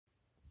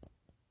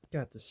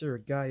Got the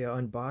Surugaya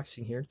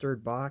unboxing here,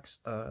 third box.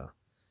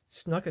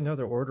 Snuck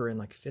another order in,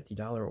 like a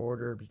 $50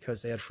 order,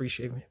 because they had free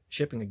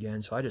shipping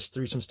again, so I just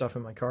threw some stuff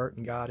in my cart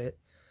and got it.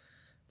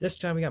 This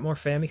time we got more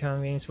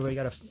Famicom games, so we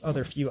got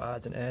other few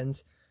odds and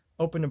ends.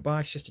 Opened the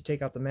box just to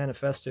take out the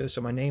manifesto so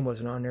my name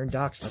wasn't on there and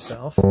dox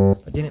myself.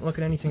 I didn't look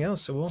at anything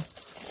else, so we'll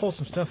pull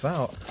some stuff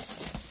out.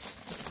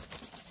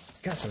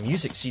 Got some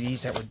music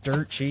CDs that were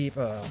dirt cheap.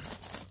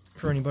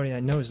 For anybody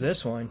that knows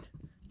this one,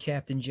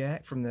 Captain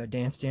Jack from the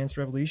Dance Dance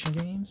Revolution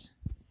games.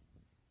 I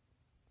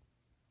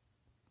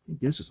think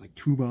this was like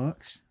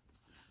 $2.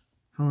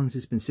 How long has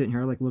this been sitting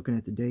here? I like looking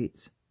at the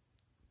dates.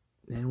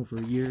 Man, over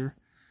a year.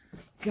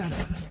 Got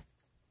a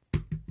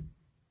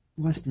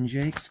Less Than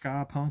Jake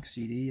ska punk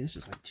CD. This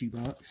is like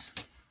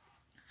 $2.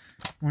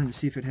 Wanted to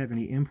see if it had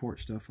any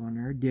import stuff on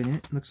there. It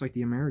didn't. Looks like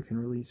the American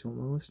release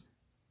almost.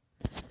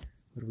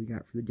 What do we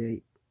got for the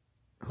date?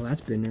 Oh,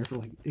 that's been there for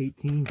like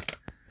 18.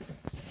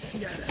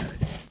 Got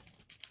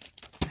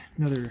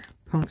another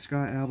punk ska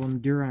album,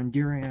 Duran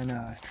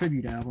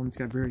tribute album. It's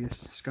got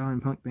various ska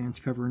and punk bands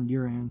covering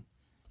Duran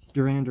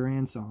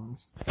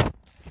songs.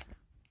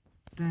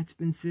 That's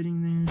been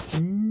sitting there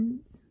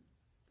since...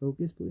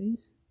 Focus,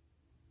 please.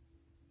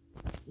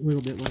 A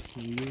little bit less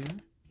than a year.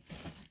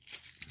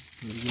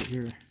 What do we get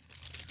here?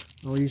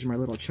 Oh, these are my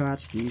little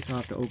tchotchkes. I'll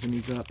have to open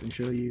these up and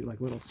show you,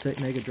 like, little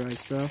Mega Drive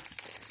stuff.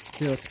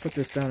 Here, let's put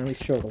this down and at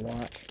least show the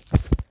watch. I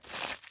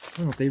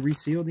don't know if they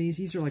reseal these.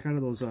 These are like out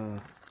of those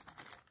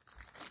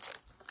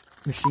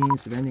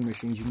machines, the vending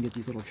machines. You can get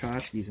these little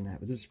tchotchkes in that,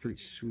 but this is pretty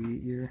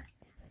sweet here.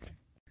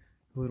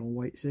 A little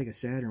white Sega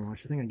Saturn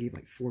watch. I think I gave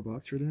like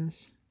 $4 for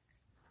this.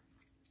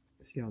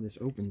 Let's see how this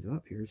opens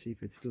up here, see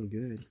if it's still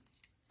good.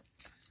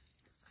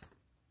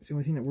 The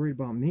only thing that worried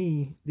about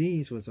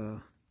these was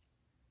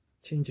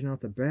changing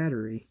out the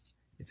battery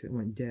if it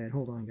went dead.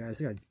 Hold on, guys,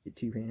 I gotta get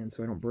two hands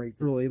so I don't break.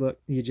 Really, look,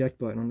 the eject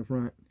button on the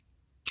front.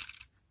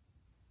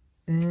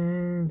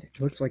 And it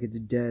looks like it's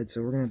dead,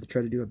 so we're gonna have to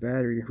try to do a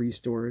battery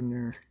restore in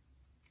there.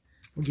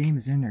 What game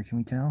is in there, can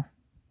we tell?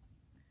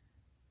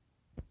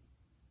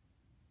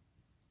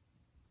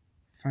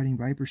 Fighting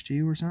Vipers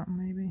 2 or something,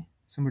 maybe?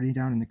 Somebody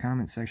down in the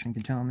comment section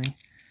can tell me.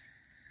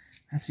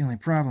 That's the only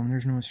problem,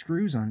 there's no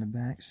screws on the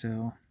back,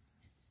 so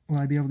will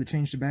I be able to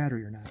change the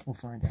battery or not? We'll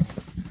find out.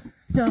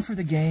 Now for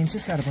the games,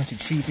 just got a bunch of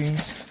cheapies.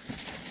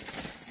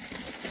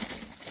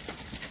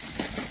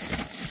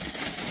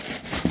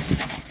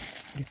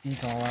 Get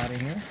these all out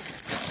of here.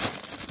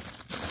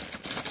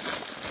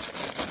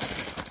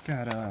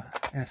 Got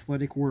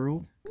Athletic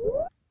World.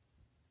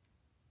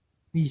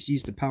 These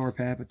used the Power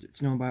Pad, but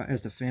it's known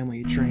as the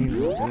Family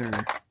Trainer over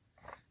there.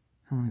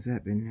 How long has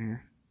that been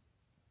there?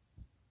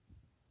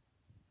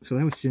 So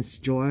that was since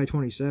July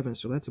 27th,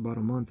 so that's about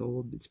a month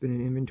old. It's been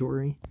in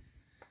inventory.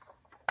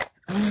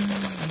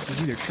 This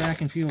is either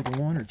Track and Field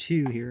 1 or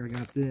 2 here. I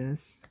got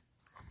this.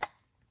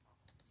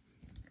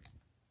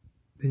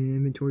 Been in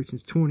inventory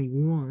since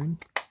 21.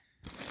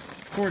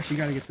 Of course, you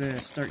gotta get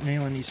this. Start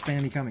nailing these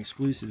Famicom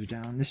exclusives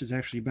down. This is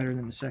actually better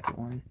than the second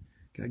one.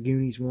 Got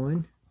Goonies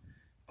 1.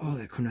 Oh,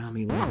 that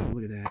Konami logo.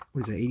 Look at that.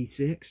 What is that,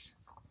 86?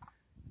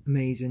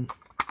 Amazing.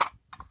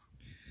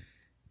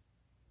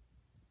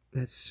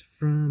 That's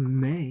from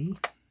May.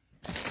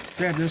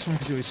 Grabbed this one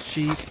because it was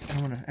cheap.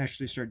 I want to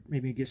actually start,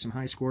 maybe get some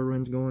high score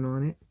runs going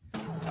on it.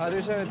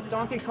 There's a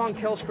Donkey Kong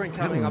kill screen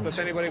coming up if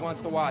anybody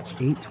wants to watch.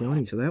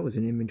 820, so that was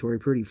in inventory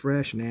pretty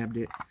fresh. Nabbed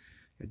it.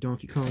 Got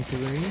Donkey Kong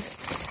Terrain.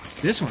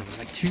 This one was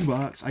like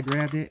 $2. I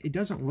grabbed it. It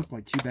doesn't look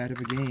like too bad of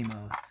a game.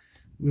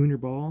 Lunar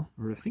Ball,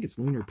 or I think it's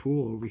Lunar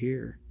Pool over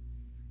here.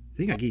 I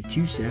think I gave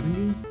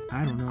 $2.70.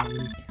 I don't know.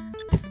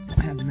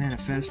 I have the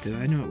manifesto.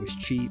 I know it was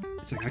cheap.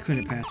 It's like I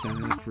couldn't pass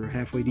that up for a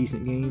halfway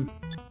decent game.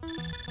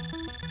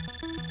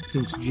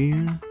 Since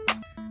June.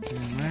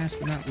 And last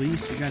but not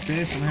least, we got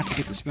this. I'm gonna have to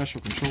get the special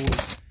controller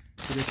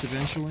for this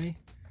eventually.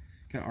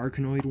 Got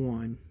Arkanoid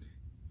 1.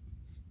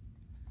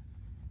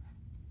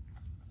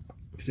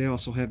 Because they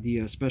also have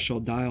the special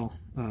dial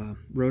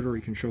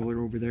rotary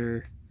controller over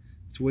there.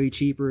 It's way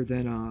cheaper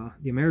than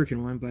the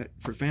American one, but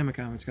for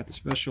Famicom, it's got the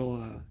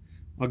special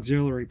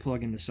auxiliary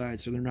plug in the side,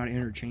 so they're not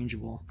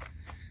interchangeable.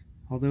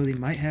 Although they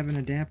might have an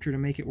adapter to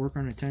make it work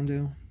on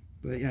Nintendo.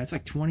 But yeah, it's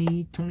like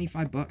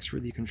 25 bucks for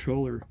the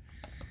controller.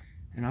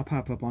 And I'll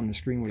pop up on the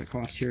screen what it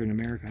costs here in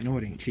America. I know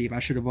it ain't cheap. I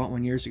should have bought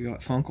one years ago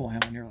at Funko,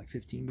 and they're like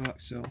 15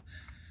 bucks. So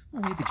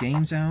I'll get the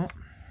games out.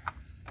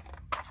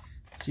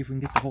 See if we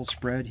can get the whole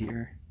spread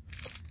here.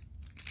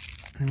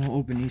 And we'll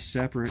open these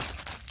separate.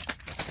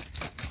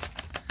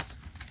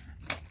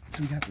 So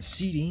we got the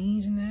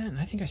CDs and that, and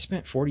I think I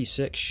spent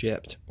 46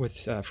 shipped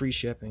with free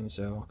shipping,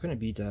 so I couldn't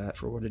beat that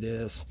for what it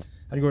is.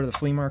 I'd go to the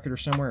flea market or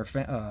somewhere,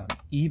 or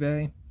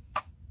eBay.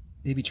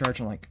 They'd be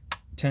charging like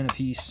 10 a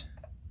piece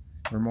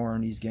or more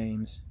on these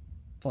games,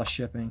 plus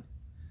shipping.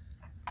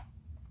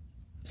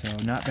 So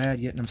not bad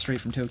getting them straight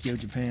from Tokyo,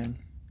 Japan.